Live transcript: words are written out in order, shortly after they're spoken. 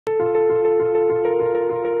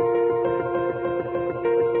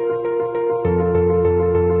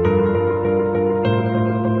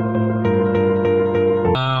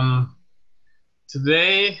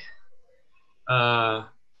Today, uh,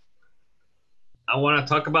 I want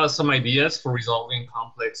to talk about some ideas for resolving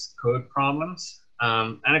complex code problems.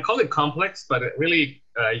 And I call it complex, but it really,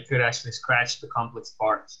 you could actually scratch the complex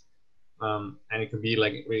parts. And it could be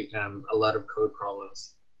like a lot of code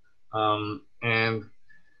problems. And I'm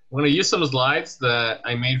going to use some slides that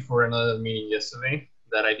I made for another meeting yesterday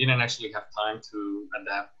that I didn't actually have time to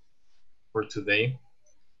adapt for today.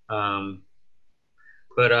 Um,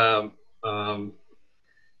 but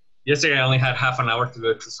yesterday I only had half an hour to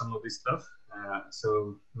go through some of this stuff.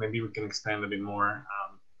 So maybe we can expand a bit more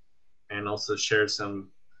and also share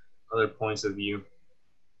some other points of view.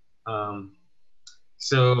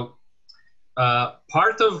 So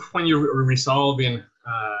part of when you're resolving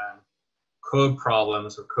code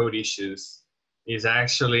problems or code issues is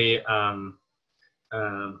actually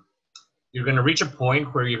you're going to reach a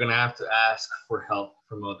point where you're going to have to ask for help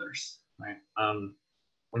from others, right?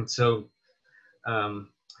 And so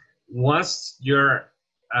once you're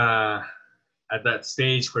at that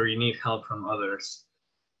stage where you need help from others,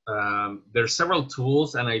 there's several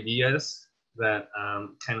tools and ideas that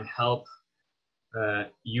can help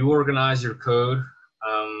you organize your code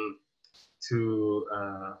to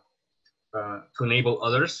enable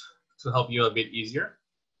others to help you a bit easier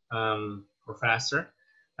or faster.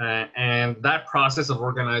 And that process of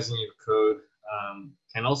organizing your code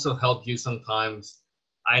can also help you sometimes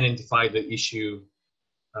identify the issue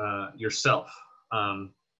yourself.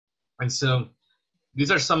 And so these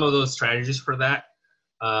are some of those strategies for that.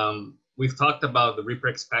 We've talked about the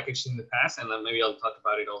reprex package in the past, and then maybe I'll talk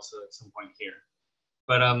about it also at some point here.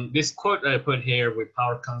 But this quote that I put here, with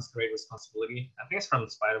power comes great responsibility, I think it's from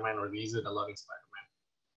Spider-Man, or they use it a lot in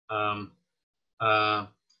Spider-Man.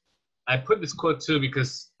 I put this quote too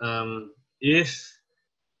because if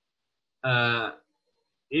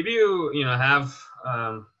you have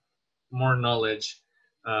more knowledge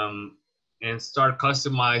and start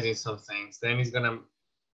customizing some things, then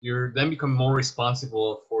you're then become more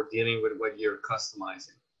responsible for dealing with what you're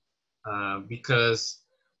customizing. Because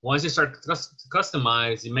once you start to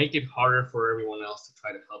customize, you make it harder for everyone else to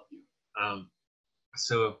try to help you. I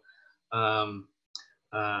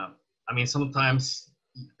mean, sometimes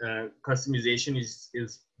customization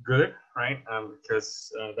is good, right?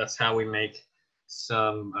 Because that's how we make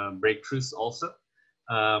some breakthroughs also.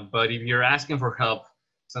 But if you're asking for help,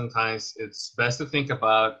 sometimes it's best to think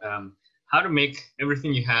about how to make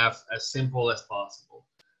everything you have as simple as possible.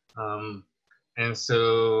 And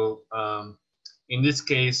so in this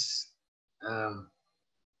case,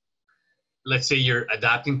 let's say you're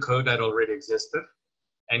adapting code that already existed.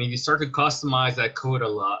 And if you start to customize that code a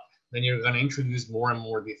lot, then you're going to introduce more and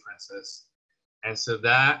more differences. And so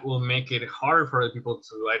that will make it harder for other people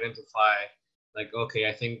to identify, like, okay,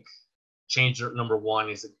 I think change number one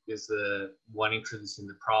is the one introducing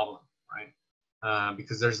the problem, right?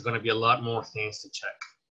 Because there's going to be a lot more things to check.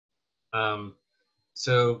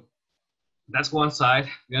 So that's one side.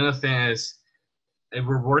 The other thing is, if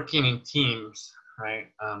we're working in teams, right?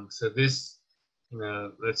 So this,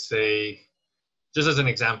 let's say, just as an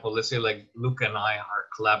example, let's say like Luca and I are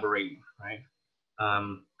collaborating, right?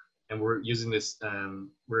 And we're using this,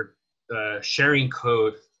 we're sharing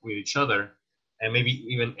code with each other, and maybe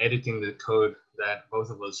even editing the code that both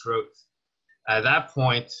of us wrote. At that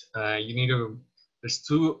point, there's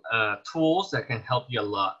two tools that can help you a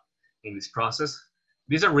lot in this process.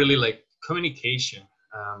 These are really like communication.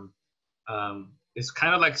 It's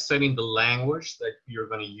kind of like setting the language that you're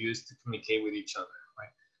going to use to communicate with each other,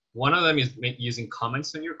 right? One of them is using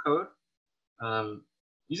comments on your code.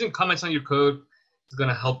 Using comments on your code is going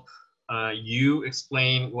to help you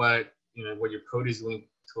explain what your code is doing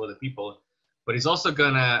to other people, but it's also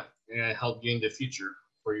going to help you in the future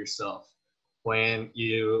for yourself when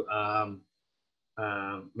you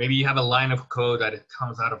maybe you have a line of code that it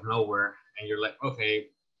comes out of nowhere, and you're like, okay,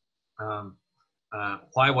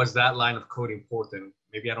 why was that line of code important?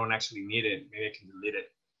 Maybe I don't actually need it. Maybe I can delete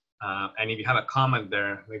it. And if you have a comment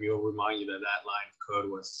there, maybe it will remind you that that line of code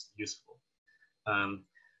was useful.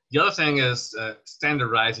 The other thing is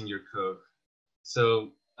standardizing your code.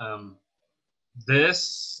 So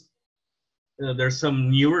there's some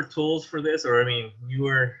newer tools for this, or I mean,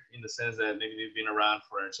 newer in the sense that maybe they've been around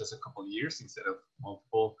for just a couple of years instead of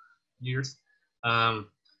multiple years.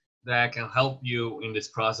 That can help you in this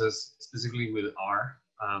process, specifically with R.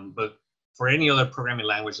 But for any other programming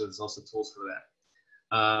language, there's also tools for that.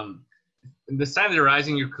 The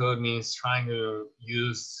standardizing your code means trying to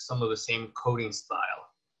use some of the same coding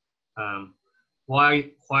style.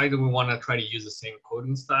 Why do we want to try to use the same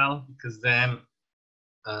coding style? Because then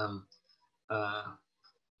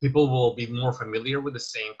people will be more familiar with the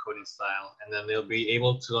same coding style, and then they'll be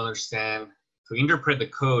able to understand, to interpret the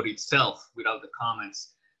code itself without the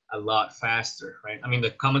comments a lot faster, right? I mean,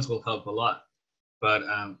 the comments will help a lot, but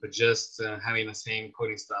just having the same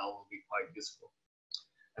coding style will be quite useful.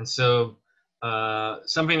 And so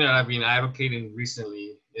something that I've been advocating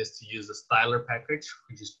recently is to use the styler package,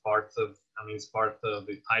 which is part of, it's part of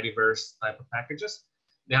the tidyverse type of packages.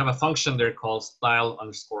 They have a function there called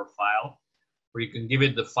style_file, where you can give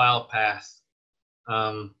it the file path.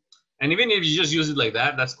 And even if you just use it like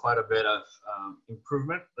that, that's quite a bit of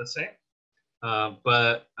improvement, let's say.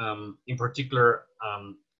 But in particular,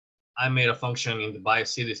 I made a function in the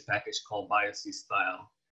biocds package called biocstyle,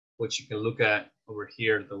 which you can look at over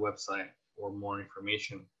here at the website for more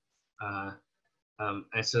information.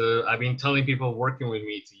 And so I've been telling people working with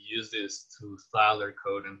me to use this to style their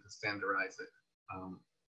code and to standardize it.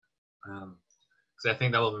 Because I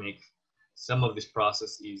think that will make some of this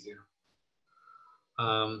process easier.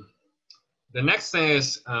 The next thing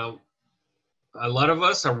is a lot of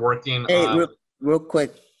us are working. Hey, real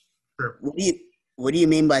quick. Sure. What do you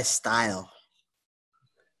mean by style?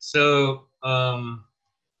 So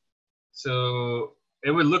so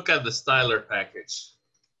it would look at the styler package.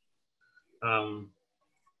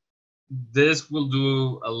 This will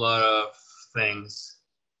do a lot of things.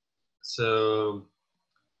 So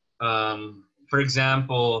for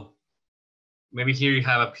example, maybe here you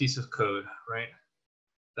have a piece of code, right?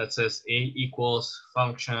 That says a equals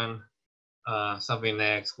function something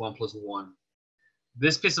x 1 + 1.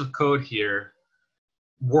 This piece of code here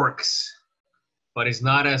works, but it's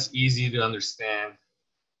not as easy to understand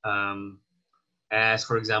as,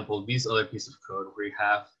 for example, this other piece of code where you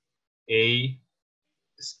have a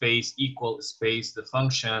space equal space the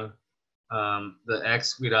function, the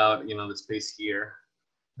x without the space here,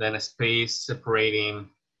 then a space separating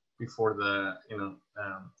before the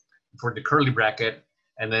before the curly bracket,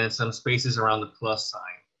 and then some spaces around the plus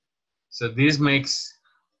sign. So this makes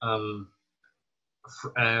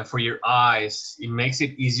for your eyes, it makes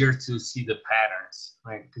it easier to see the patterns,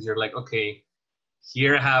 right? Because you're like, okay,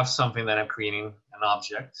 here I have something that I'm creating, an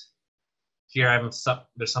object. Here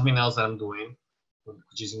there's something else that I'm doing,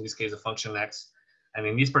 which is in this case a function x. And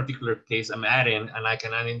in this particular case, I'm adding, and I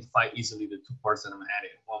can identify easily the two parts that I'm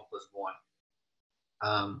adding, 1 +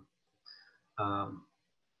 1.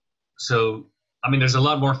 So, I mean, there's a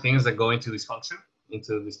lot more things that go into this function,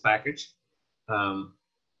 into this package.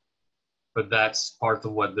 But that's part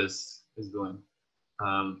of what this is doing.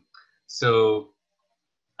 So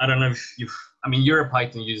I don't know if you're a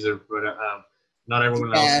Python user, but not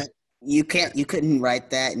everyone else. You couldn't write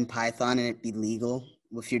that in Python and it'd be legal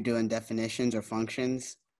if you're doing definitions or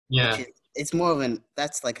functions. Yeah. It's more of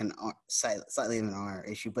that's like an slightly of an R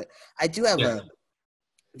issue, but I do have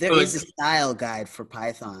there is a style guide for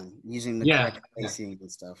Python using the correct spacing and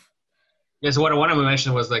stuff. Yeah, so what I wanted to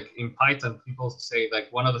mention was, like, in Python, people say,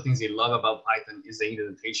 like, one of the things they love about Python is the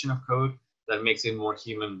indentation of code that makes it more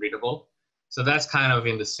human readable. So that's kind of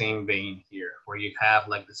in the same vein here, where you have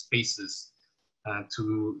like the spaces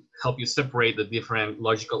to help you separate the different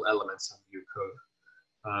logical elements of your code.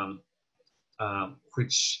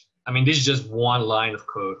 Which, I mean, this is just one line of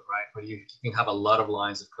code, right? But you can have a lot of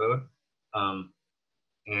lines of code.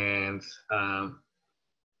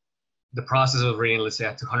 The process of reading, let's say,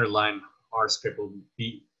 a 200-line R script will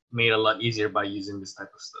be made a lot easier by using this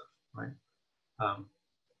type of stuff, right?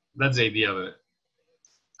 That's the idea of it.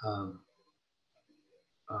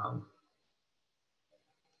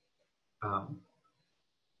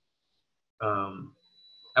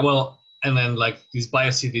 Well, and then like these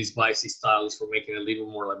biocd styles for making it a little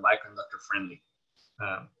more like bioconductor friendly.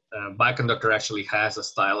 Bioconductor actually has a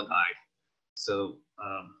style guide, so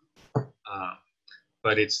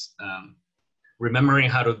but it's remembering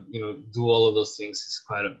how to do all of those things is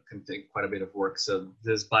can take quite a bit of work. So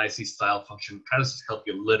this biocd style function tries to help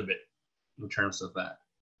you a little bit in terms of that,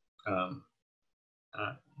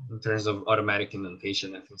 in terms of automatic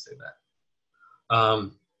indentation and things like that.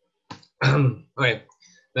 Okay,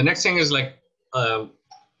 the next thing is like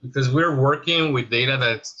because we're working with data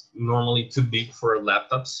that's normally too big for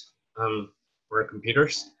laptops or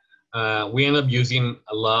computers, we end up using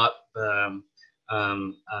a lot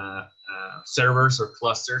servers or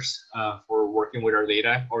clusters for working with our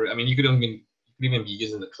data. Or I mean, you could even be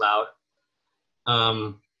using the cloud.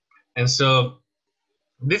 And so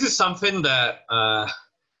this is something that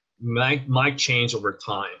might change over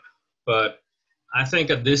time, but I think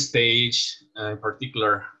at this stage in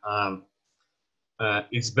particular,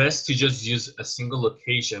 it's best to just use a single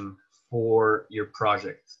location for your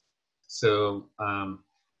project. So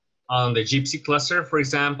on the Gypsy cluster, for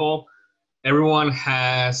example, everyone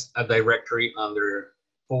has a directory under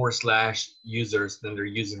 /users, then their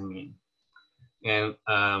username, and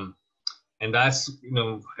that's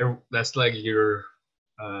that's like your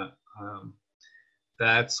uh, um,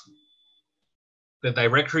 that's the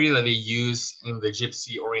directory that they use in the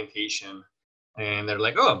Gypsy orientation, and they're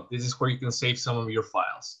like, oh, this is where you can save some of your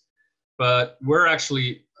files. But we're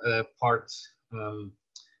actually part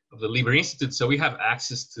of the Libre Institute, so we have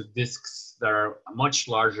access to disks that are much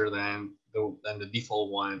larger than the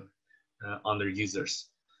default one on their users.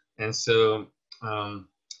 And so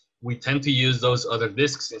we tend to use those other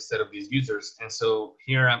disks instead of these users. And so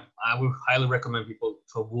here I would highly recommend people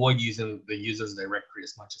to avoid using the users directory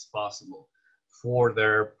as much as possible for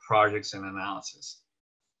their projects and analysis.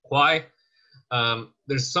 Why?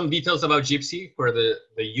 There's some details about Gypsy where the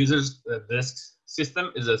users disk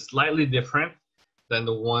system is a slightly different than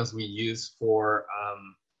the ones we use for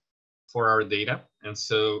our data. And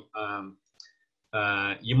so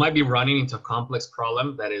you might be running into a complex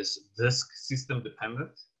problem that is disk system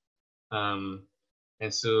dependent.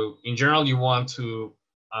 And so in general, you want to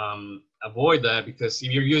avoid that, because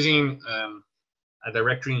if you're using a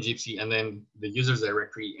directory in Gypsy and then the user's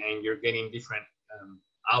directory and you're getting different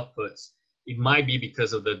outputs, it might be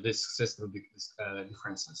because of the disk system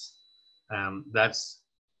differences. That's,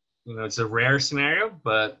 it's a rare scenario,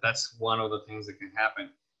 but that's one of the things that can happen.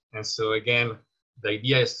 And so again, the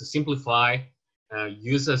idea is to simplify,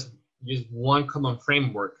 use one common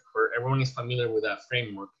framework where everyone is familiar with that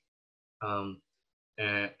framework.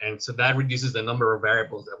 And so that reduces the number of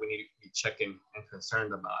variables that we need to be checking and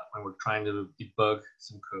concerned about when we're trying to debug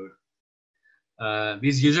some code.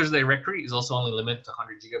 This users directory is also only limited to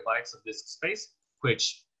 100 gigabytes of disk space,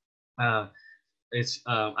 which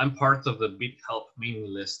I'm part of the bit help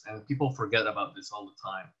mailing list, and people forget about this all the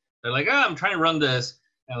time. They're like, oh, I'm trying to run this,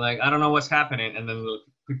 and like, I don't know what's happening. And then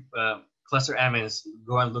cluster admins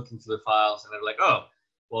go and look into the files, and they're like, oh,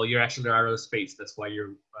 well, you're actually out of space. That's why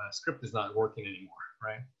your script is not working anymore,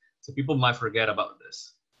 right? So people might forget about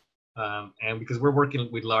this. And because we're working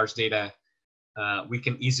with large data, we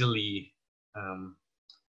can easily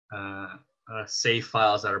save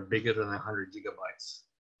files that are bigger than 100 gigabytes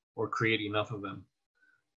or create enough of them.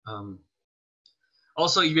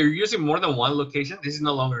 Also, if you're using more than one location, this is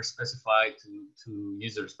no longer specified to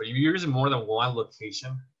users, but if you're using more than one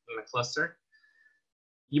location in a cluster,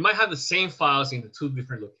 you might have the same files in the two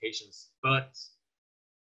different locations, but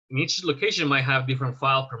in each location might have different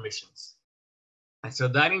file permissions. And so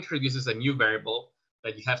that introduces a new variable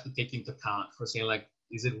that you have to take into account for saying, like,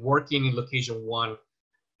 is it working in location 1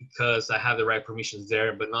 because I have the right permissions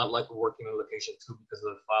there, but not like working in location 2 because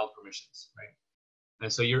of the file permissions, right?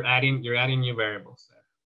 And so you're adding new variables there.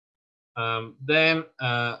 Then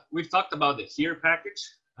we've talked about the here package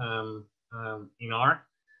in R,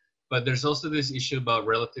 but there's also this issue about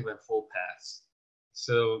relative and full paths.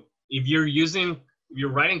 So if you're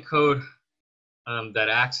writing code that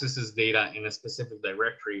accesses data in a specific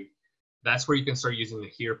directory, that's where you can start using the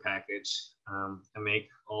here package and make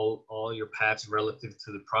all your paths relative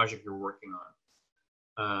to the project you're working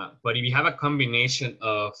on. But if you have a combination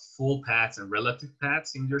of full paths and relative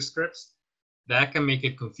paths in your scripts, that can make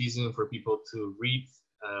it confusing for people to read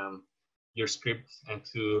your script and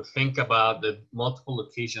to think about the multiple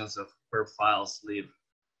locations of where files live.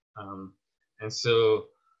 And so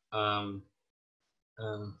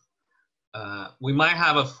we might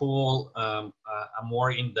have a full, a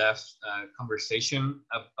more in-depth conversation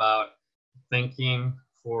about thinking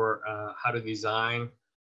for how to design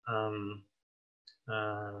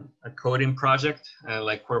a coding project,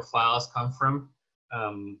 like where files come from,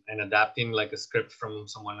 and adapting like a script from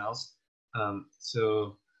someone else.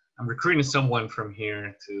 So I'm recruiting someone from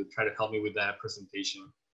here to try to help me with that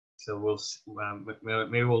presentation. So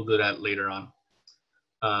maybe we'll do that later on.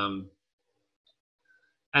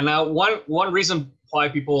 And now one reason why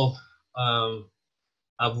people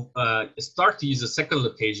start to use a second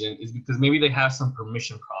location is because maybe they have some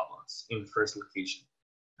permission problems in the first location.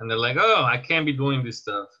 And they're like, oh, I can't be doing this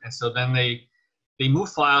stuff. And so then they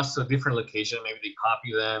move files to a different location. Maybe they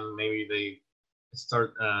copy them. Maybe they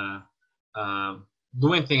start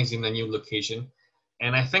doing things in a new location.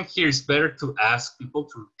 And I think here it's better to ask people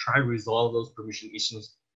to try to resolve those permission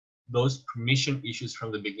issues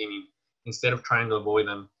from the beginning instead of trying to avoid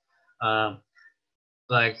them.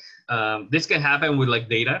 This can happen with like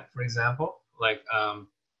data, for example. Like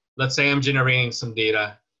let's say I'm generating some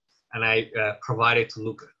data and I provide it to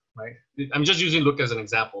Luca, right? I'm just using Luca as an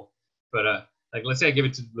example, but like let's say I give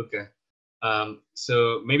it to Luca.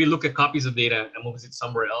 So maybe Luca copies the data and moves it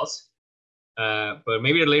somewhere else. But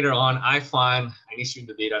maybe later on I find an issue in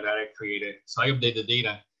the data that I created. So I update the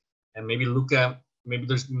data and maybe Luca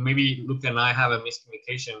and I have a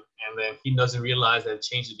miscommunication, and then he doesn't realize that I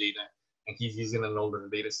changed the data, and he's using an older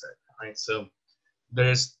data set, right? So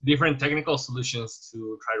there's different technical solutions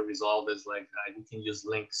to try to resolve this. Like you can use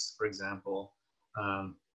links, for example.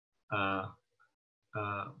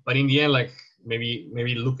 But in the end, like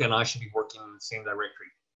maybe Luca and I should be working in the same directory.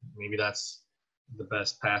 Maybe that's the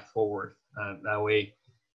best path forward. That way,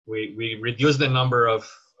 we reduce the number of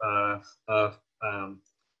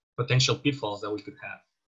potential pitfalls that we could have.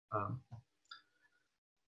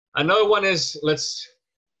 Another one is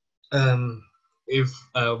if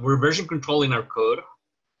we're version controlling our code.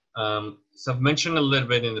 So I've mentioned a little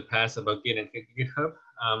bit in the past about Git and GitHub.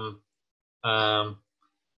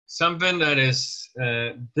 Something that is,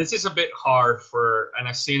 this is a bit hard for, and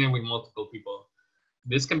I've seen it with multiple people.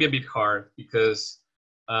 This can be a bit hard because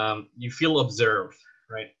you feel observed,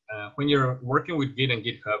 right? When you're working with Git and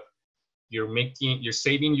GitHub, you're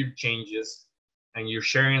saving your changes and you're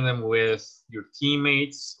sharing them with your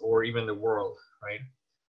teammates or even the world, right?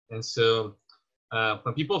 And so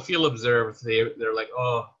when people feel observed, they're like,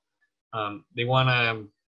 oh, they want to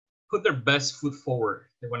put their best foot forward.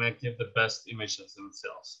 They want to give the best image of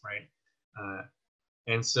themselves, right?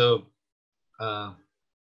 And so,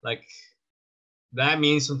 like, that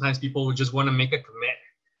means sometimes people would just want to make a commit.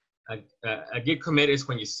 A Git commit is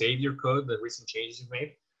when you save your code, the recent changes you've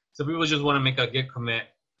made. So people just want to make a Git commit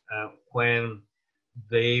when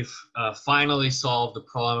they've finally solved the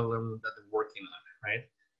problem that they're working on, right?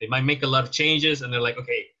 They might make a lot of changes, and they're like,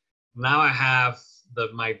 okay, now I have the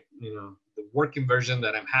working version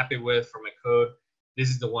that I'm happy with for my code. This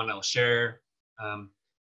is the one I'll share.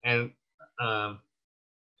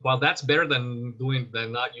 While that's better than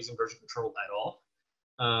not using version control at all,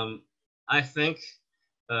 I think,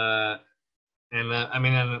 and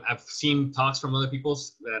I've seen talks from other people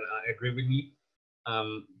that agree with me,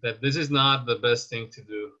 that this is not the best thing to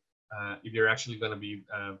do if you're actually going to be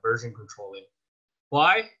version controlling.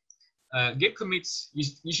 Why? Git commits,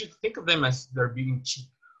 you should think of them as they're being cheap,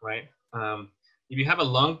 right? If you have a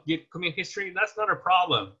long Git commit history, that's not a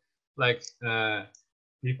problem. Like,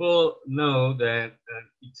 people know that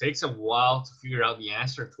it takes a while to figure out the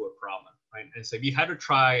answer to a problem, right? And so if you had to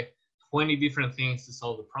try 20 different things to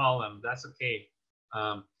solve the problem, that's okay.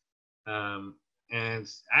 And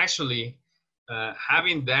actually,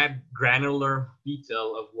 having that granular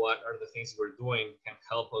detail of what are the things we're doing can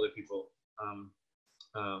help other people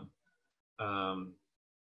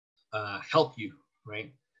help you,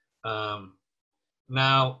 right?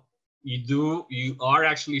 Now, you are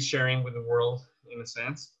actually sharing with the world in a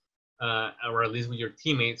sense, or at least with your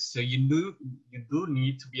teammates. So you do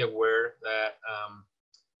need to be aware that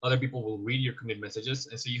other people will read your commit messages,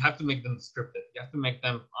 and so you have to make them scripted. You have to make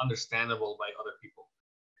them understandable by other people.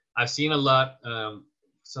 I've seen a lot.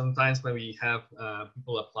 Sometimes when we have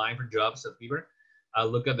people applying for jobs at Beaver, I'll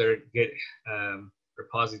look at their Git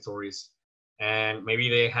repositories, and maybe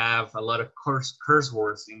they have a lot of curse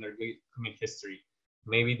words in their Git commit history.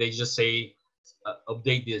 Maybe they just say,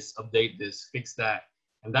 update this, fix that.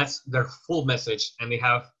 And that's their full message. And they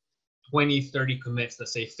have 20, 30 commits that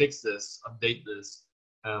say, fix this, update this.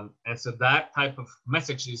 And so that type of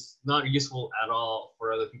message is not useful at all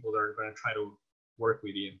for other people that are going to try to work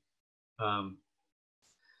with you.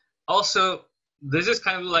 Also, this is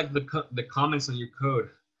kind of like the comments on your code.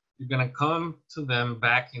 You're going to come to them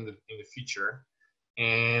back in the future.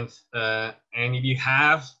 And if you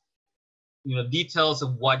have details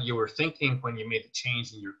of what you were thinking when you made the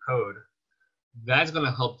change in your code, that's going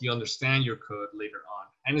to help you understand your code later on,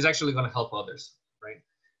 and it's actually going to help others, right?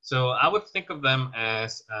 So I would think of them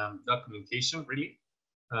as documentation, really.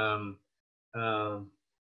 I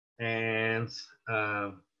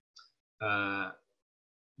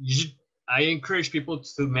encourage people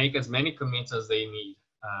to make as many commits as they need,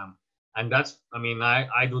 and that's,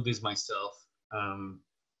 I do this myself,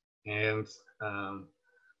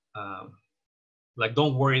 like,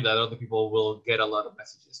 don't worry that other people will get a lot of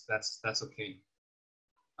messages. That's okay.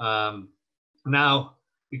 Now,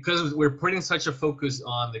 because we're putting such a focus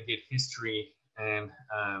on the Git history and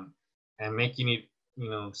making it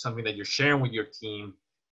something that you're sharing with your team,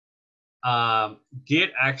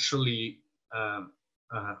 Git actually,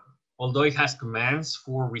 although it has commands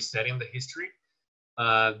for resetting the history,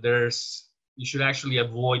 you should actually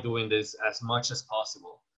avoid doing this as much as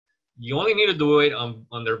possible. You only need to do it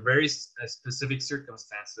under very specific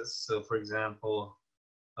circumstances. So, for example,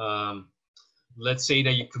 let's say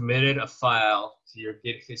that you committed a file to your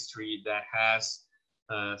Git history that has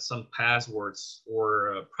some passwords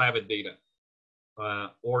or private data,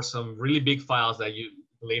 or some really big files that you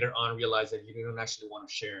later on realize that you didn't actually want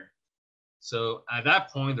to share. So at that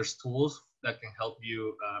point, there's tools that can help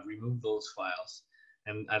you remove those files.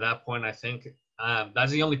 And at that point, I think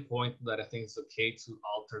that's the only point that I think it's okay to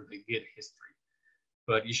alter the Git history.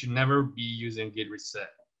 But you should never be using Git reset.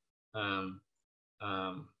 Even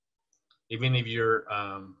if you're,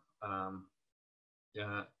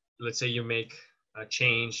 let's say you make a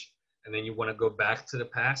change and then you want to go back to the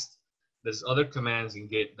past, there's other commands in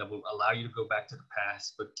Git that will allow you to go back to the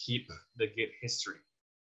past, but keep the Git history.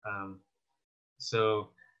 So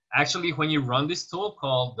actually, when you run this tool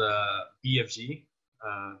called BFG,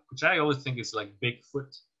 which I always think is like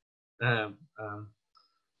Bigfoot,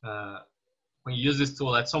 when you use this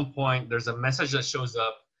tool, at some point, there's a message that shows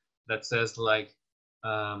up that says like,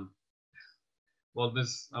 I mean,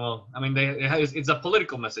 it's a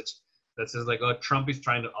political message that says like, oh, Trump is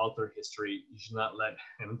trying to alter history. You should not let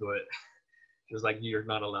him do it. Just like you're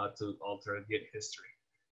not allowed to alter Git history.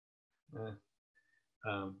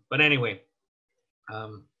 But anyway,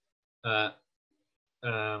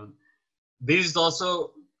 this is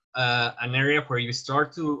also an area where you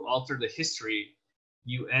start to alter the history.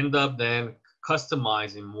 You end up then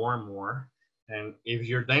customizing more and more. And if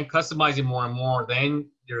you're then customizing more and more, then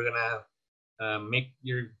you're gonna make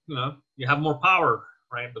you have more power,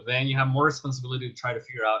 right? But then you have more responsibility to try to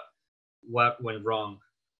figure out what went wrong,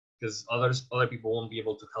 because other people won't be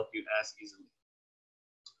able to help you as easily.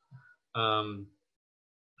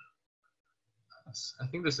 I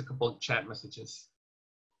think there's a couple of chat messages.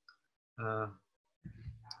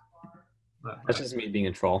 That's just me being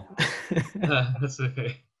a troll. That's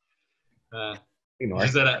okay. Ignore.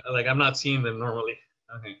 That like I'm not seeing them normally.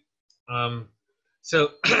 Okay.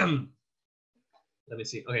 So let me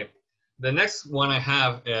see. Okay. The next one I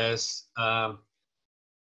have is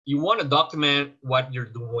you want to document what you're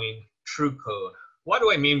doing through code. What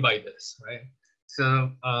do I mean by this, right?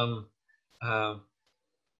 So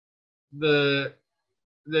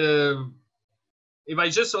if I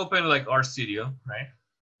just open like RStudio, right?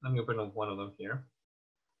 Let me open up one of them here.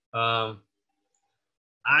 I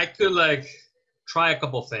could like try a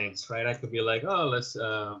couple things, right? I could be like, oh, let's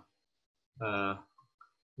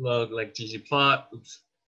load like ggplot,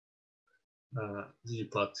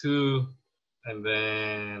 ggplot2, and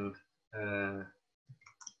then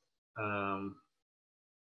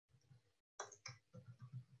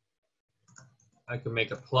I could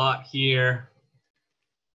make a plot here.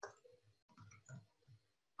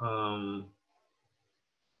 I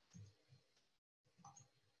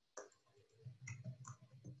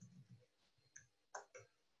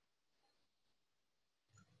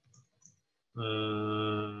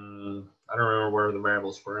don't remember where the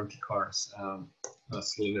variables for empty cars.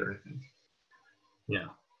 That's later, I think. Yeah.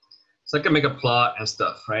 So I can make a plot and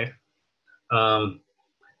stuff, right? I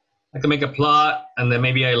can make a plot and then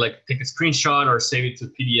maybe I like take a screenshot or save it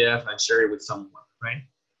to PDF and share it with someone, right?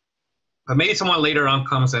 But maybe someone later on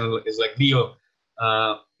comes and is like, Leo,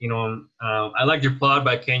 I like your plot,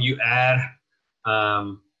 but can you add,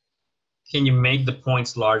 can you make the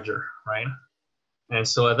points larger, right? And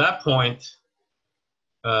so at that point,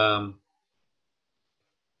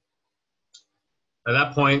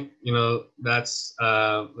 that's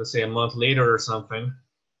let's say a month later or something,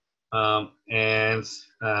 or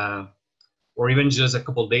even just a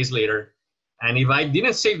couple days later. And if I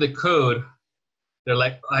didn't save the code, they're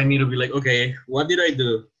like, I need to be like, okay, what did I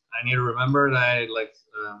do? I need to remember that I like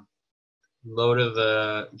loaded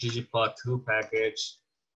the ggplot2 package,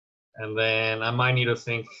 and then I might need to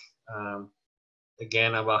think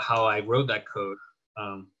again about how I wrote that code.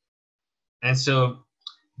 And so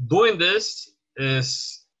doing this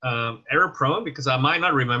is error prone because I might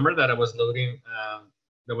not remember that I was loading,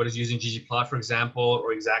 that I was using ggplot, for example,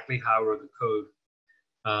 or exactly how I wrote the code.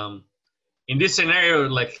 In this scenario,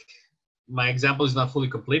 like my example is not fully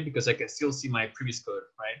complete because I can still see my previous code,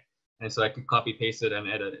 right? And so I can copy paste it and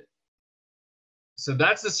edit it. So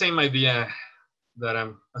that's the same idea that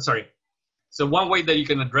I'm sorry. So one way that you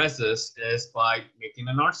can address this is by making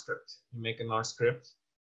an R script. You make an R script,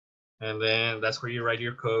 and then that's where you write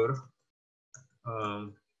your code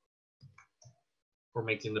for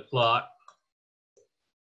making the plot.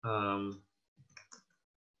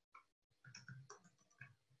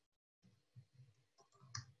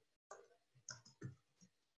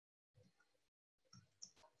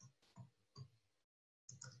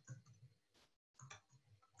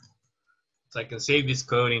 So I can save this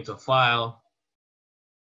code into a file.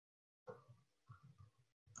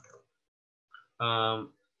 And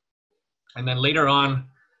then later on,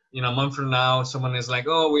 a month from now, someone is like,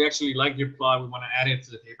 oh, we actually like your plot. We want to add it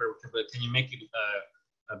to the paper, but can you make it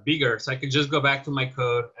bigger? So I could just go back to my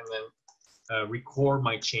code and then record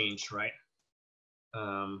my change, right?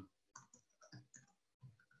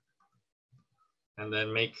 and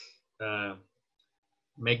then make the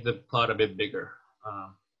plot a bit bigger,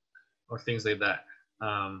 or things like that.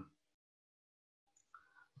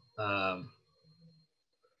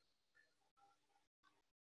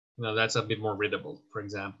 That's a bit more readable, for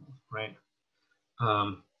example, right?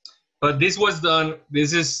 But this was done.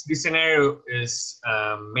 This scenario is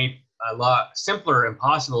made a lot simpler and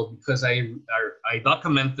possible because I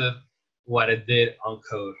documented what I did on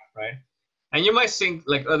code, right? And you might think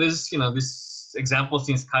like, oh, this example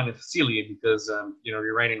seems kind of silly because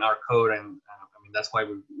you're writing our code, and I mean that's why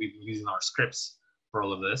we've been using our scripts for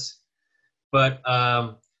all of this. But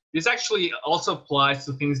this actually also applies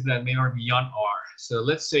to things that may are beyond R. So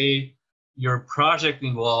let's say your project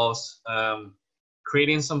involves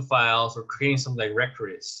creating some files or creating some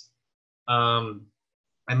directories, and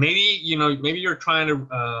maybe you're trying to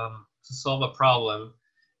solve a problem,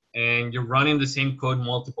 and you're running the same code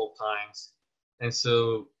multiple times, and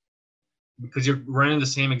so because you're running the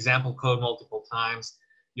same example code multiple times,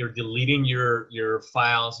 you're deleting your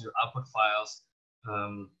files, your output files.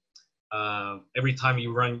 Every time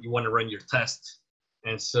you want to run your test,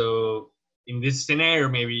 and so in this scenario,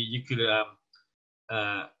 maybe you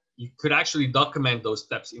could actually document those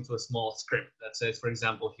steps into a small script that says, for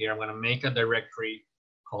example, here I'm going to make a directory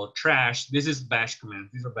called trash. This is bash commands.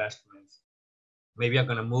 These are bash commands. Maybe I'm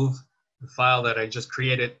going to move the file that I just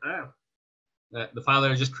created,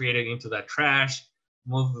 into that trash,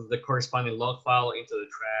 move the corresponding log file into the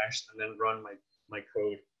trash, and then run my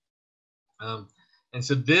code. And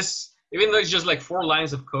so this, even though it's just like 4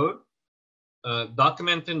 lines of code,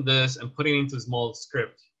 documenting this and putting it into a small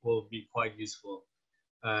script will be quite useful.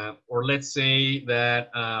 Or let's say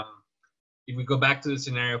that if we go back to the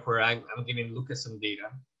scenario where I'm giving Lucas some data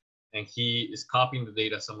and he is copying the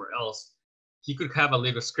data somewhere else, he could have a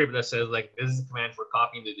little script that says like, this is a command for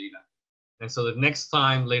copying the data. And so the next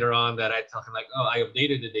time later on that I tell him like, oh, I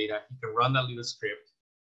updated the data, he can run that little script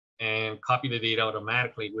and copy the data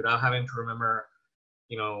automatically without having to remember,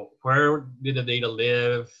 where did the data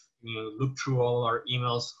live, look through all our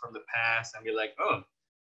emails from the past and be like, oh,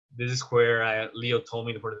 this is where Leo told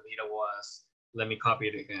me where the data was. Let me copy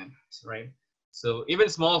it again, right? So even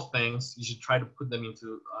small things, you should try to put them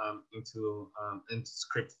into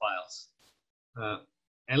script files.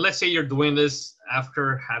 And let's say you're doing this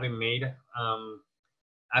after having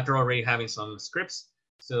after already having some scripts.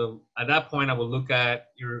 So at that point, I will look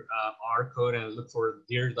at your R code and look for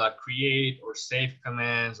dir.create or save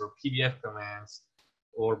commands or PDF commands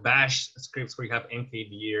or bash scripts where you have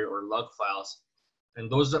mkdir or log files. And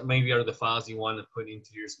those maybe are the files you want to put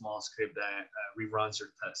into your small script that reruns your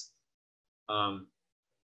test.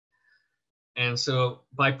 And so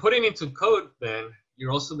by putting into code, then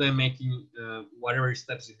you're also then making whatever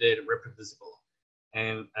steps you did reproducible,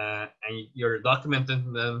 and you're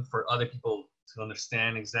documenting them for other people to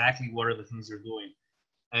understand exactly what are the things you're doing.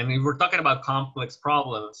 And if we're talking about complex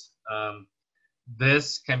problems,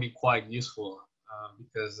 this can be quite useful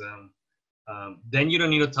because then you don't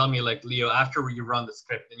need to tell me like, Leo, after you run the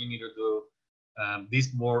script, then you need to do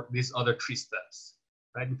these other 3 steps,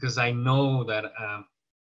 right? Because I know that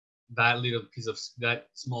that little piece of that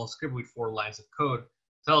small script with 4 lines of code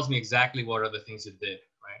tells me exactly what are the things you did,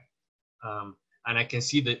 right? And I can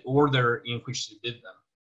see the order in which you did them.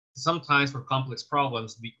 Sometimes for complex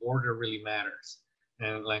problems, the order really matters.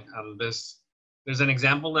 And like there's an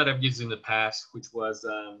example that I've used in the past, which was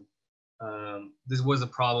this was a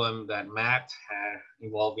problem that Matt had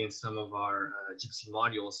involving some of our Gypsy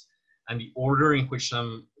modules, and the order in which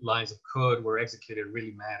some lines of code were executed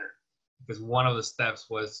really mattered, because one of the steps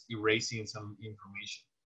was erasing some information.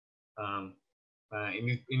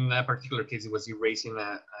 In that particular case, it was erasing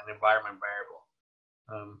an environment variable.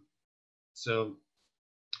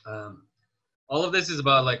 All of this is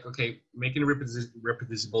about like, okay, making it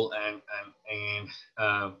reproducible and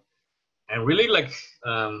really like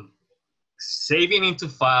saving into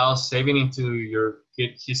files, saving into your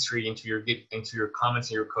Git history, into your comments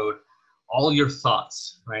in your code, all your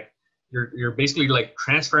thoughts, right? You're basically like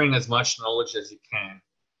transferring as much knowledge as you can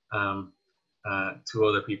to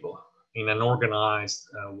other people in an organized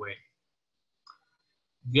way.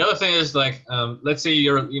 The other thing is like, let's say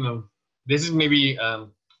this is maybe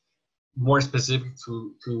more specific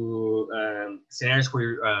to scenarios where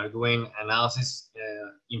you're doing analysis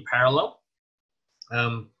in parallel.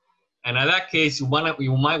 And in that case, you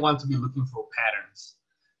might want to be looking for patterns.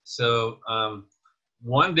 So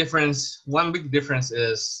one big difference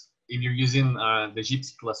is if you're using the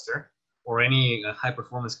Gypsy cluster or any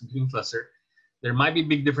high-performance computing cluster, there might be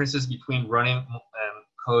big differences between running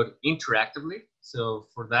code interactively. So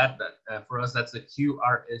for that, for us, that's the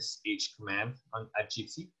QRSH command at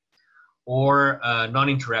Gypsy, or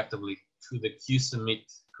non-interactively through the qsubmit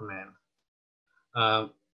command.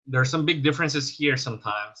 There are some big differences here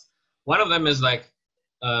sometimes. One of them is like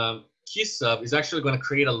qsub is actually going to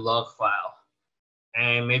create a log file.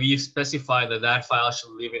 And maybe you specify that that file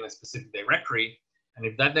should live in a specific directory. And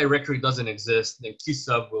if that directory doesn't exist, then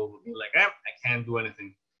qsub will be like, I can't do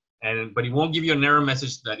anything. But it won't give you an error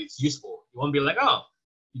message that it's useful. It won't be like, oh,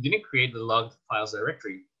 you didn't create the log files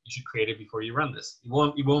directory. You should create it before you run this. It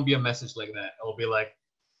won't be a message like that. It'll be like,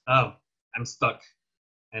 oh, I'm stuck.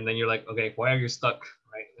 And then you're like, okay, why are you stuck,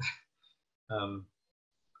 right?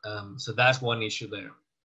 So that's one issue there.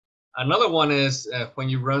 Another one is when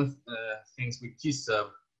you run things with qsub,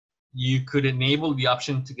 you could enable the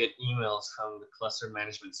option to get emails from the cluster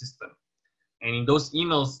management system. And in those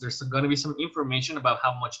emails, there's going to be some information about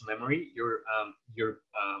how much memory your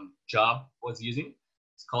job was using.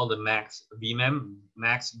 It's called the max VMEM,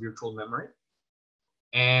 max virtual memory.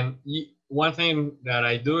 And one thing that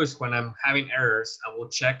I do is when I'm having errors, I will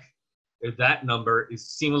check if that number is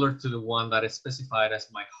similar to the one that is specified as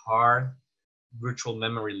my hard virtual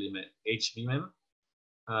memory limit, HVMEM.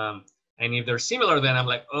 And if they're similar, then I'm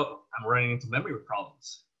like, oh, I'm running into memory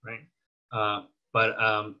problems, right? But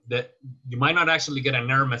that you might not actually get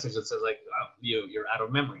an error message that says like, oh, you're out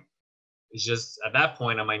of memory. It's just at that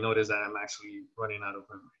point, I might notice that I'm actually running out of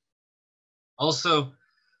memory. Also,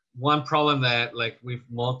 one problem that like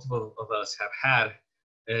multiple of us have had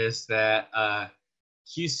is that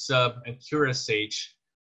qsub and QRSH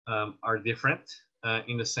are different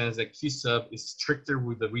in the sense that qsub is stricter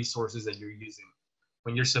with the resources that you're using.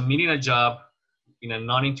 When you're submitting a job in a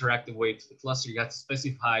non-interactive way to the cluster, you have to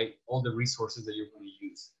specify all the resources that you're going to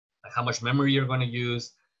use, like how much memory you're going to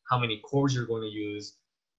use, how many cores you're going to use,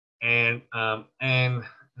 and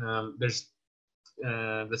there's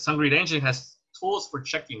the SunGrid engine has tools for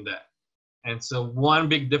checking that. And so one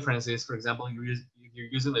big difference is, for example, you're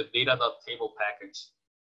using the data.table package.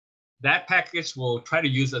 That package will try to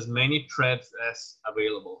use as many threads as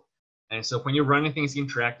available. And so when you're running things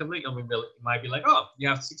interactively, it might be like, oh, you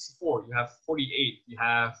have 64, you have 48, you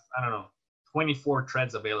have, I don't know, 24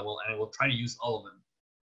 threads available, and it will try to use all of them.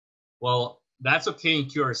 Well, that's okay in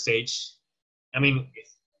QRSH. I mean,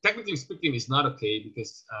 technically speaking, it's not okay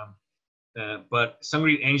because, but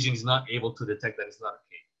SunGrid engine is not able to detect that it's not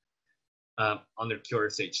okay under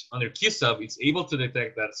QRSH. Under qsub, it's able to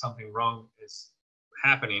detect that something wrong is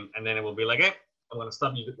happening, and then it will be like, hey, I'm going to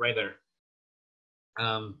stop you right there.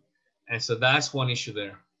 And so that's one issue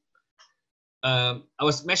there. I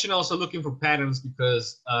was mentioning also looking for patterns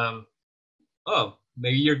because, oh,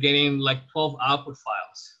 maybe you're getting like 12 output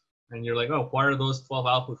files. And you're like, oh, what are those 12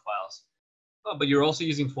 output files? Oh, but you're also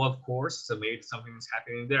using 12 cores, so maybe something is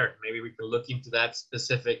happening there. Maybe we can look into that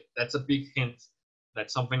specific. That's a big hint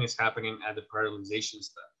that something is happening at the parallelization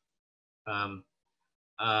step.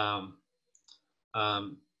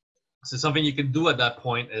 So something you can do at that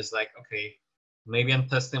point is like, okay, maybe I'm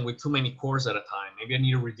testing with too many cores at a time. Maybe I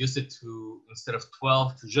need to reduce it to, instead of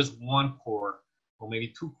 12, to just 1 core, or maybe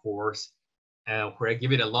 2 cores, where I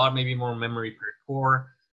give it a lot, maybe more memory per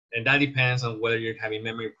core. And that depends on whether you're having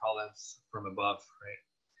memory problems from above,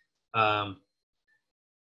 right?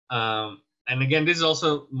 And again, this is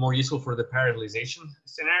also more useful for the parallelization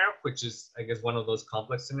scenario, which is, I guess, one of those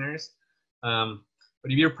complex scenarios. But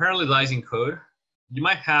if you're parallelizing code, you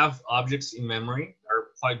might have objects in memory that are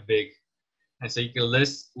quite big. And so you can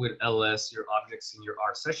list with ls your objects in your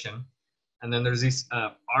R session. And then there's this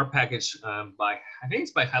R package by, I think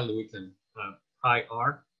it's by Haluitan,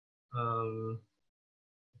 PyR.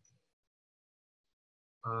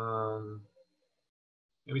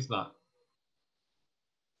 Maybe it's not.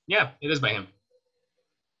 Yeah, it is by him.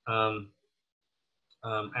 And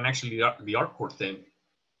actually the R core thing.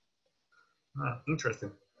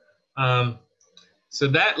 Interesting. So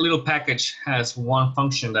that little package has one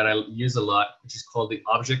function that I use a lot, which is called the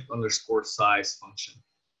object_size function.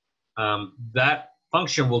 That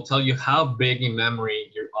function will tell you how big in memory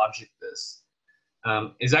your object is.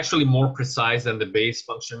 It's actually more precise than the base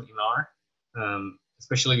function in R,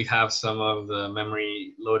 especially if you have some of the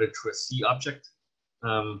memory loaded through a C object.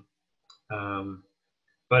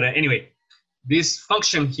 But anyway, this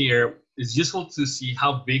function here is useful to see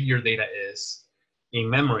how big your data is in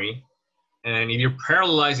memory. And if you're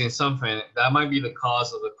parallelizing something, that might be the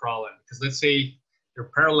cause of the problem. Because let's say you're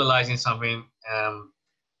parallelizing something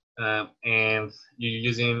and you're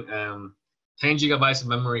using 10 gigabytes of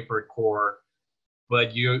memory per core,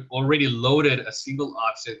 but you already loaded a single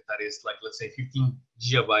object that is like, let's say 15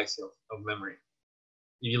 gigabytes of memory.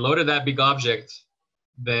 If you loaded that big object,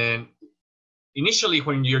 then initially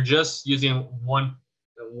when you're just using one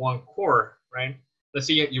core, right, let's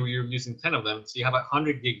say you're using 10 of them, so you have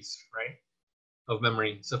 100 gigs, right, of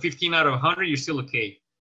memory. So 15 out of 100, you're still okay.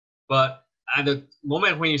 But at the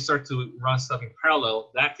moment when you start to run stuff in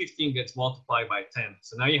parallel, that 15 gets multiplied by 10.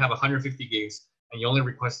 So now you have 150 gigs, and you only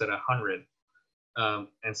requested 100.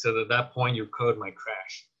 And so at that point, your code might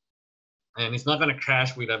crash. And it's not going to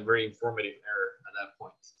crash with a very informative error at that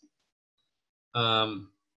point.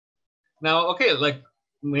 Now, okay, like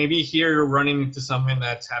maybe here you're running into something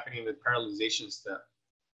that's happening in the parallelization step.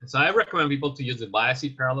 And so I recommend people to use the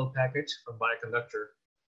biased parallel package from Bioconductor.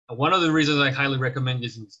 And one of the reasons I highly recommend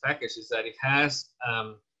using this package is that it has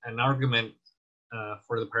an argument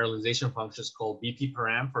for the parallelization functions called BP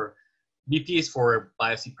param. BP is for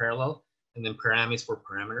biased parallel, and then param is for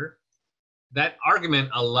parameter. That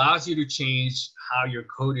argument allows you to change how your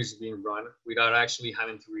code is being run without actually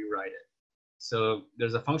having to rewrite it. So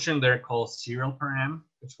there's a function there called serial param,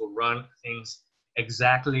 which will run things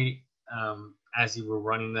exactly as you were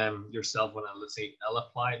running them yourself on a, let's say,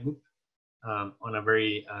 lapply loop on a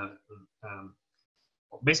very,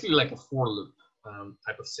 basically like a for loop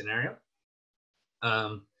type of scenario.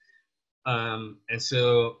 And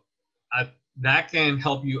so that can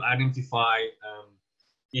help you identify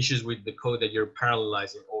issues with the code that you're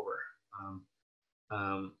parallelizing over.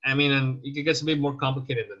 I mean, and it gets a bit more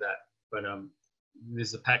complicated than that, but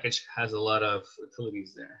this package has a lot of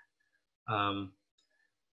utilities there.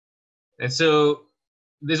 And so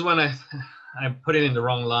this one, I put it in the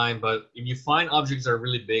wrong line, but if you find objects that are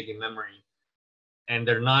really big in memory and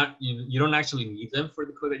they're not, you don't actually need them for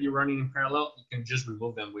the code that you're running in parallel, you can just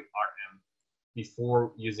remove them with RM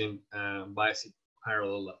before using biased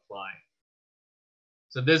parallel apply.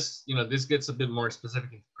 So this, this gets a bit more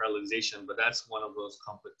specific into parallelization, but that's one of those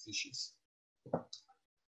complex issues.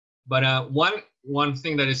 But one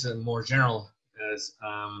thing that is more general is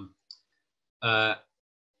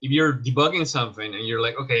if you're debugging something and you're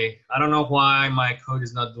like, okay, I don't know why my code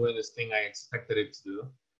is not doing this thing I expected it to do,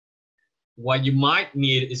 what you might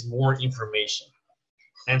need is more information.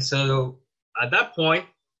 And so at that point,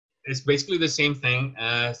 it's basically the same thing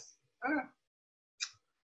as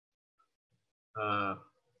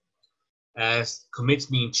commits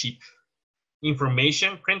being cheap.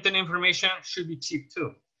 Information, printed information should be cheap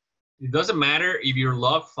too. It doesn't matter if your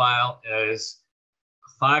log file is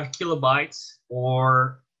 5 kilobytes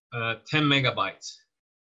or 10 megabytes.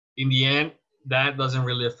 In the end, that doesn't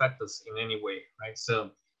really affect us in any way, right?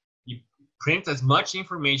 So you print as much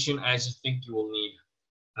information as you think you will need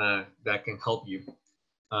that can help you,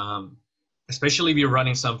 especially if you're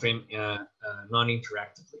running something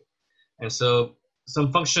non-interactively. And so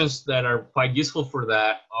some functions that are quite useful for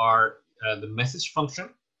that are the message function.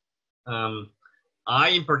 I,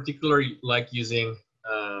 in particular, like using,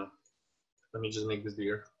 let me just make this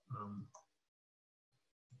bigger.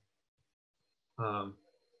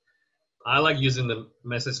 I like using the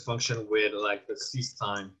message function with like the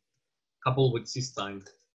systime, coupled with systime.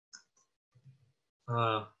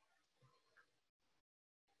 I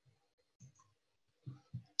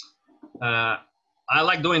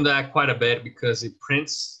like doing that quite a bit because it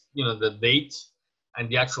prints, the date and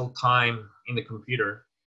the actual time in the computer,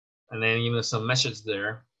 and then some message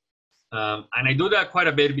there. And I do that quite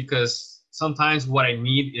a bit because sometimes what I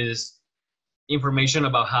need is information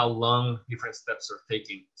about how long different steps are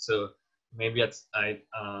taking. So maybe if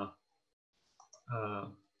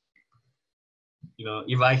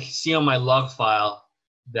I see on my log file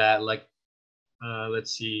that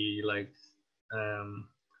let's see,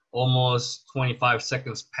 almost 25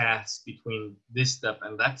 seconds pass between this step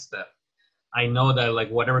and that step, I know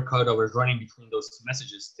that whatever code I was running between those two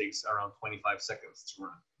messages takes around 25 seconds to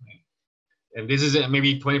run. Right? And this is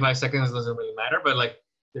maybe 25 seconds doesn't really matter, but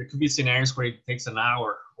there could be scenarios where it takes an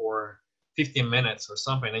hour or 15 minutes or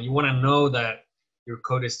something, and you want to know that your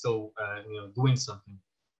code is still doing something.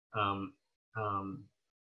 And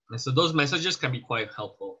so those messages can be quite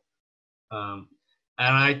helpful. And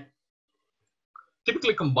I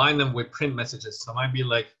typically combine them with print messages. So I might be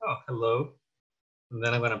like, oh, hello. And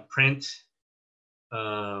then I'm going to print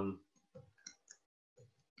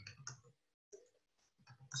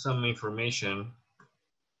some information.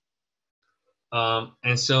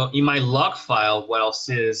 And so in my log file, what I'll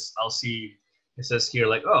see is, it says here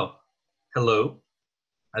oh, hello.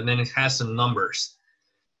 And then it has some numbers.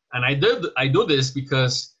 And I do this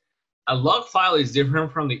because a log file is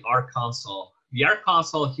different from the R console. The R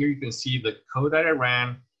console, here you can see the code that I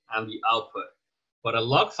ran and the output. But a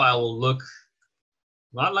log file will look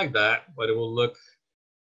not like that, but it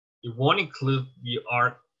won't include the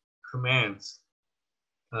R commands.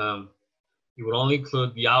 It will only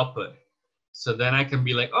include the output. So then I can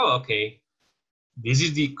be like, oh, okay, this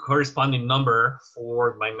is the corresponding number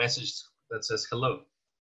for my message that says hello,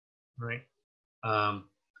 right? I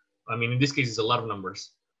mean, in this case, it's a lot of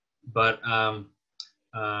numbers, but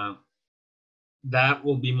that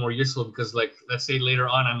will be more useful because, like, let's say later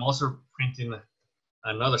on, I'm also printing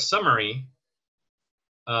another summary.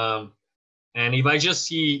 And if I just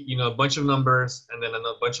see, you know, a bunch of numbers and then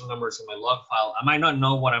another bunch of numbers in my log file, I might not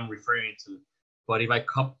know what I'm referring to. But if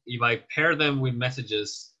I pair them with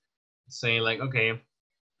messages saying like, okay,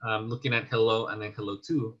 I'm looking at hello and then hello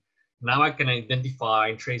too, now I can identify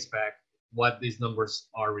and trace back what these numbers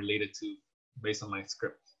are related to based on my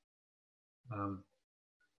script.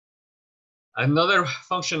 Another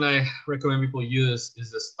function I recommend people use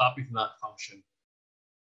is the stop if not function.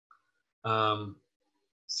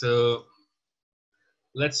 So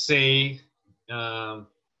let's say I'm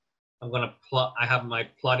gonna plot. I have my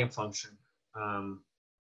plotting function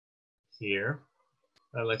here.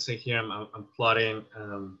 Let's say here I'm plotting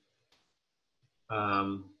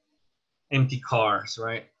empty cars,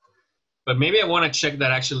 right? But maybe I want to check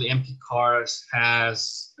that actually empty cars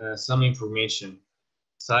has some information.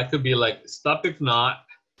 So I could be like stop if not.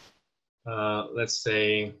 Let's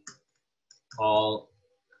say all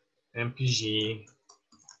MPG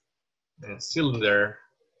and cylinder.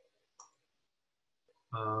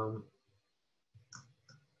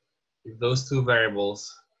 If those two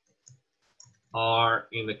variables are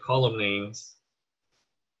in the column names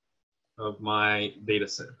of my data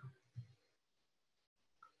set.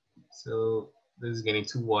 So this is getting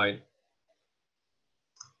too wide.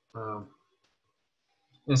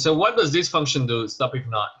 And so what does this function do, stop if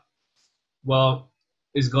not? Well,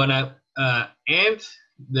 it's gonna end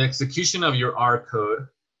the execution of your R code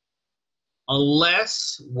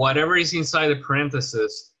unless whatever is inside the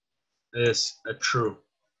parenthesis is a true.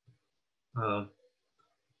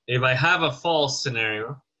 If I have a false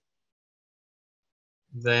scenario,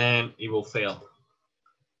 then it will fail,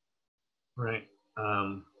 right?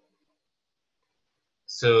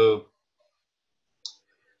 So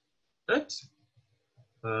oops.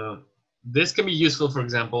 This can be useful, for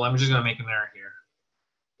example, I'm just gonna make an error here.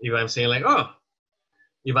 If I'm saying like, oh,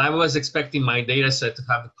 if I was expecting my data set to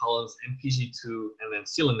have the columns MPG2 and then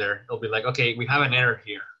cylinder, it'll be like, okay, we have an error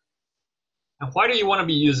here. And why do you wanna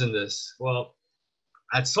be using this? Well,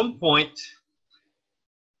 at some point,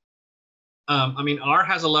 I mean, R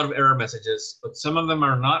has a lot of error messages, but some of them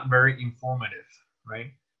are not very informative,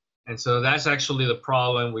 right? And so that's actually the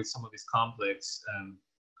problem with some of these complex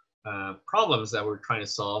problems that we're trying to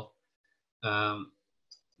solve.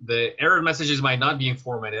 The error messages might not be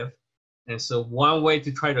informative. And so one way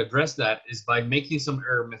to try to address that is by making some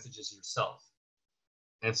error messages yourself.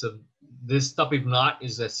 And so this stop if not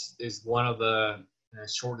is one of the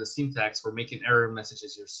shortest syntax for making error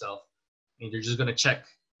messages yourself. And you're just gonna check,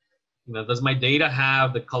 you know, does my data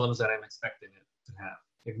have the columns that I'm expecting it to have?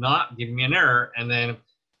 If not, give me an error. And then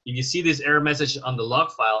if you see this error message on the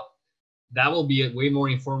log file, that will be way more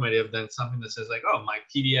informative than something that says like, oh, my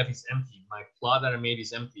PDF is empty. My plot that I made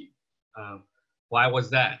is empty. Why was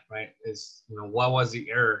that, right? Is, you know, what was the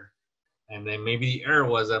error? And then maybe the error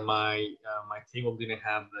was that my table didn't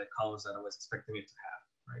have the columns that I was expecting it to have,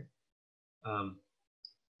 right?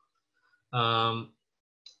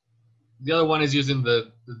 The other one is using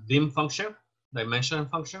the dim function, dimension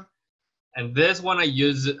function. And this one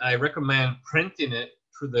I recommend printing it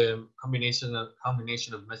through the combination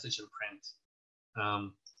of message and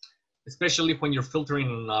print, especially when you're filtering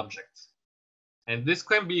an object. And this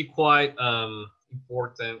can be quite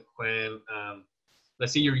important when,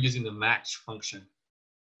 let's say you're using the match function.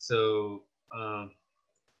 So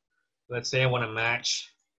let's say I want to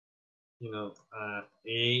match, you know,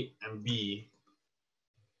 A and B,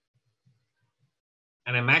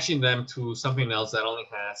 and I'm matching them to something else that only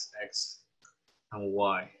has X and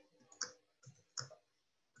Y.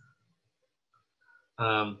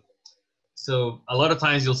 So a lot of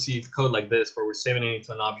times you'll see code like this where we're saving it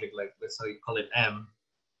into an object, like let's say call it M,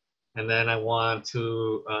 and then I want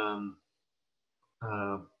to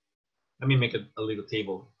let me make a little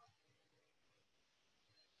table.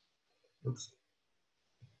 Oops.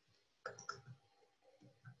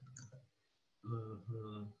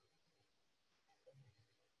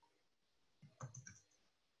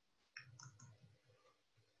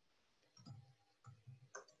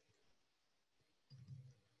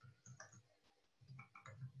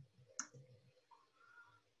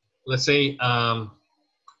 Let's say,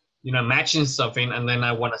 you know, matching something, and then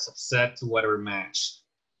I want to subset to whatever match.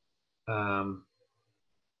 So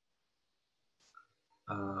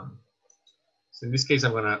in this case,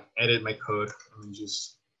 I'm going to edit my code and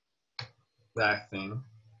just that thing.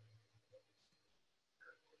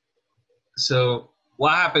 So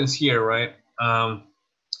what happens here, right?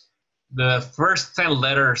 The first 10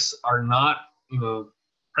 letters are not,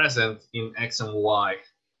 present in X and Y,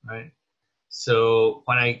 right? So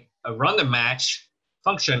when I run the match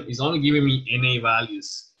function, it's only giving me NA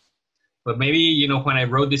values. But maybe, when I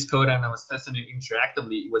wrote this code and I was testing it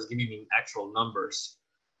interactively, it was giving me actual numbers.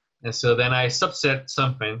 And so then I subset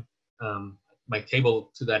something, my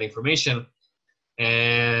table, to that information.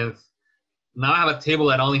 And now I have a table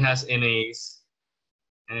that only has NAs.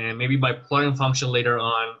 And maybe my plugin function later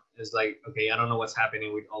on is like, okay, I don't know what's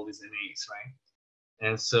happening with all these NAs, right?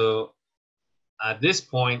 And so at this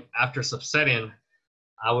point, after subsetting,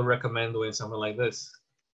 I would recommend doing something like this.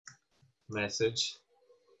 Message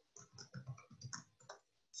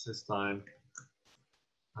system.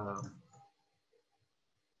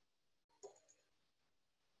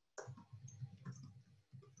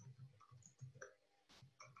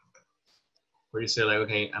 Where you say like,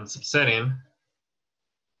 okay, I'm subsetting,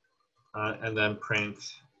 and then print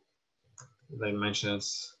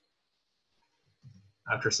dimensions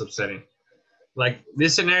after subsetting. Like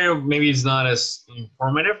this scenario maybe is not as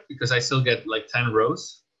informative because I still get like 10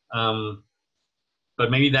 rows. But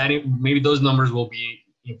maybe those numbers will be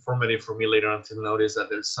informative for me later on to notice that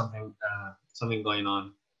there's something going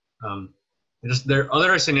on. There are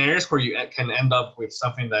other scenarios where you can end up with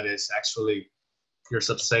something that is actually, you're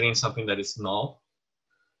subsetting something that is null.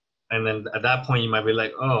 And then at that point you might be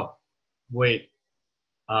like, oh, wait,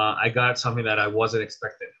 I got something that I wasn't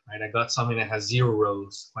expecting, right? I got something that has 0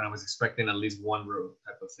 rows when I was expecting at least 1 row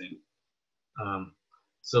type of thing.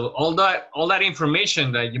 So all that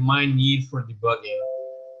information that you might need for debugging,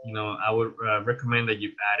 I would recommend that you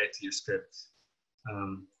add it to your script.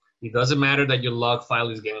 It doesn't matter that your log file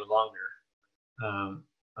is getting longer.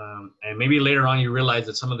 And maybe later on you realize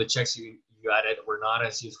that some of the checks you added were not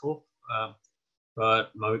as useful,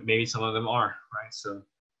 but maybe some of them are, right? So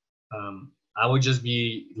I would just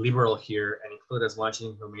be liberal here and include as much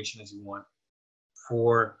information as you want.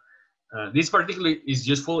 For this particularly is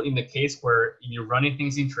useful in the case where you're running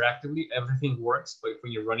things interactively, everything works, but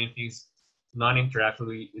when you're running things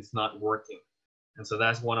non-interactively, it's not working. And so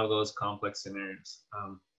that's one of those complex scenarios.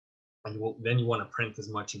 And then you want to print as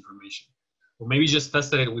much information. Or maybe you just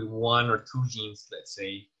tested it with 1 or 2 genes, let's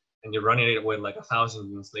say, and you're running it with like 1,000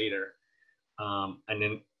 genes later. And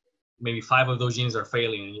then maybe 5 of those genes are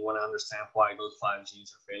failing, and you want to understand why those 5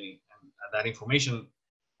 genes are failing. And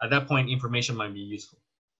at that point, information might be useful.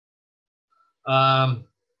 And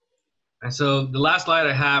so the last slide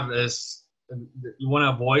I have is you want to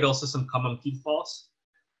avoid also some common pitfalls.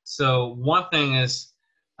 So one thing is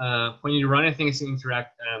when you're running things not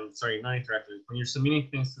interactive, when you're submitting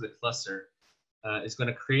things to the cluster, it's going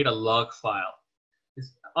to create a log file.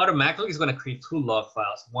 Automatically, it's going to create 2 log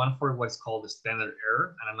files, one for what's called the standard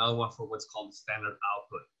error and another one for what's called the standard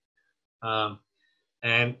output.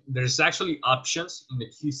 And there's actually options in the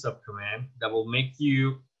Q sub command that will make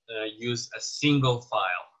you use a single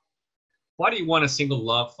file. Why do you want a single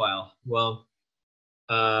log file? Well,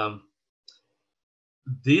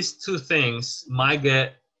 these 2 things might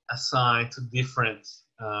get assigned to different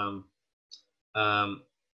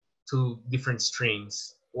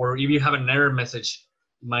streams, or if you have an error message,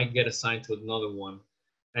 it might get assigned to another one.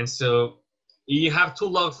 And so you have 2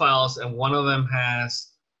 log files, and one of them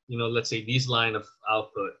has, let's say this line of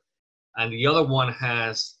output, and the other one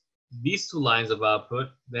has these 2 lines of output,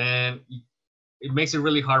 then it makes it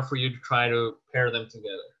really hard for you to try to pair them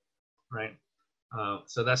together, right?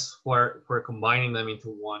 So that's where combining them into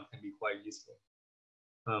one can be quite useful.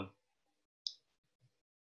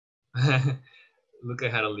 Look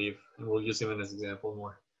at how to leave, and we'll use him as an example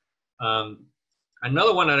more.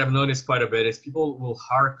 Another one that I've noticed quite a bit is people will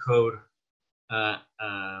hard code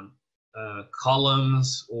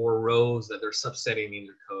columns or rows that they're subsetting in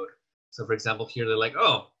their code. So for example, here they're like,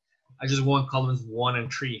 oh, I just want columns 1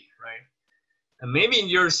 and 3, right? And maybe in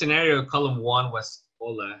your scenario, column 1 was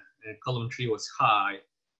Ola and column 3 was high,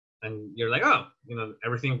 and you're like, oh,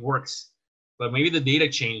 everything works. But maybe the data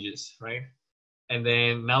changes, right? And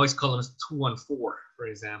then now it's columns 2 and 4, for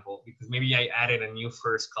example, because maybe I added a new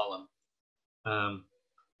first column. And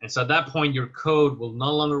so at that point, your code will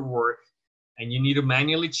no longer work, and you need to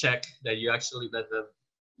manually check that you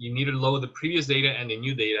need to load the previous data and the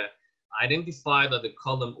new data, identify that the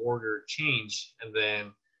column order changed, and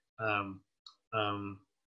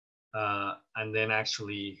then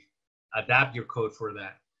actually adapt your code for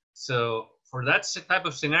that. So for that type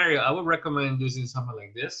of scenario, I would recommend using something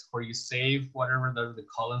like this, where you save whatever the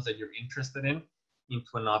columns that you're interested in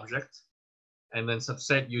into an object, and then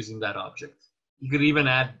subset using that object. You could even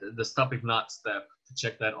add the stop if not step to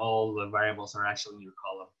check that all the variables are actually in your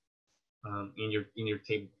column. in your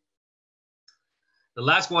table. The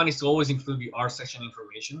last one is to always include the R section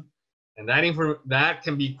information, and that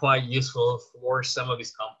can be quite useful for some of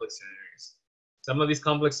these complex scenarios. Some of these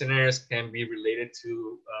complex scenarios can be related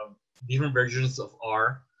to different versions of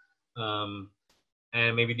R,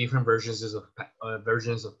 and maybe different versions of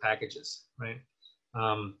packages, right?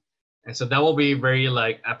 And so that will be very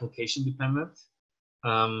like application dependent,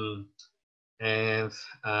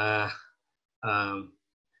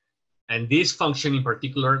 and this function in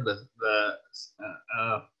particular, the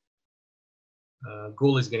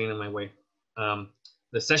goal is getting in my way.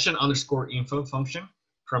 The session underscore info function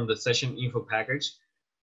from the session info package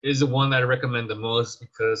is the one that I recommend the most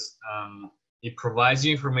because it provides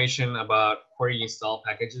you information about where you install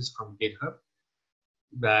packages from GitHub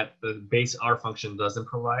that the base R function doesn't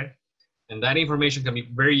provide. And that information can be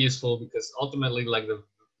very useful because ultimately, like the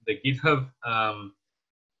GitHub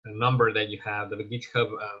number that you have, the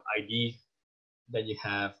GitHub ID that you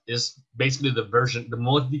have is basically the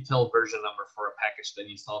most detailed version number for a package that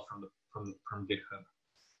you install from GitHub.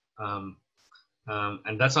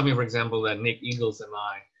 And that's something, for example, that Nick Eagles and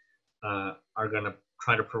I are gonna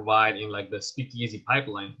try to provide in like the speakeasy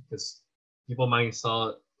pipeline, because people might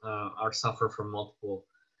install our software from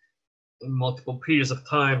multiple periods of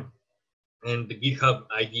time, and the GitHub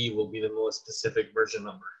ID will be the most specific version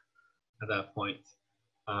number at that point.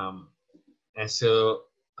 And so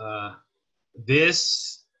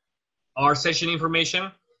this R session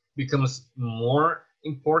information becomes more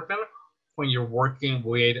important when you're working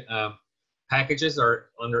with packages that are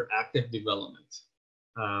under active development.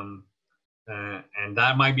 And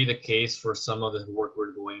that might be the case for some of the work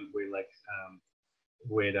we're doing with, like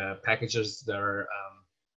with packages that are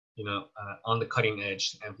on the cutting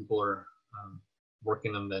edge and people are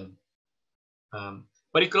working on them.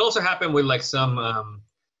 But it could also happen with like some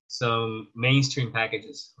mainstream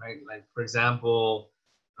packages, right? Like for example,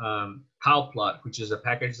 Powplot, which is a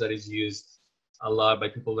package that is used a lot by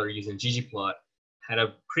people that are using ggplot, had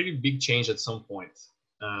a pretty big change at some point.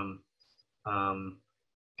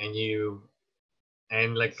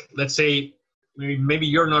 And like, let's say maybe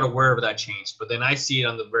you're not aware of that change, but then I see it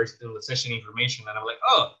on the session information, and I'm like,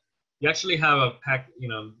 oh, you actually have a you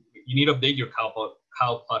need to update your Powplot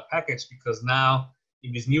package because now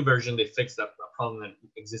in this new version they fixed that problem that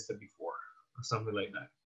existed before, or something like that.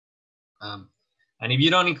 And if you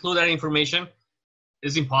don't include that information,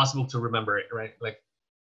 it's impossible to remember it, right? Like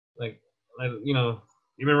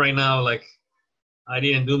even right now, like I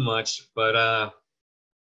didn't do much, but I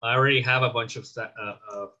already have a bunch of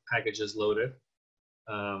packages loaded,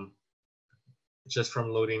 just from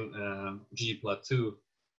loading ggplot2,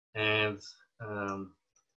 and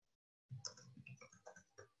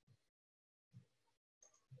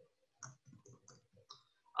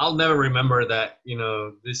I'll never remember that,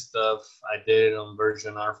 this stuff I did on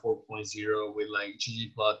version R4.0 with like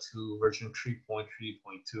ggplot2 version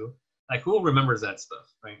 3.3.2. Like, who remembers that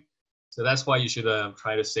stuff, right? So that's why you should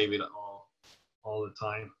try to save it all the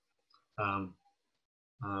time.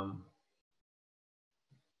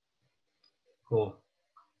 Cool.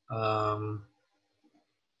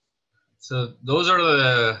 So those are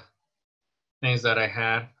the things that I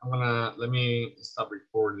had. Let me stop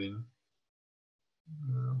recording.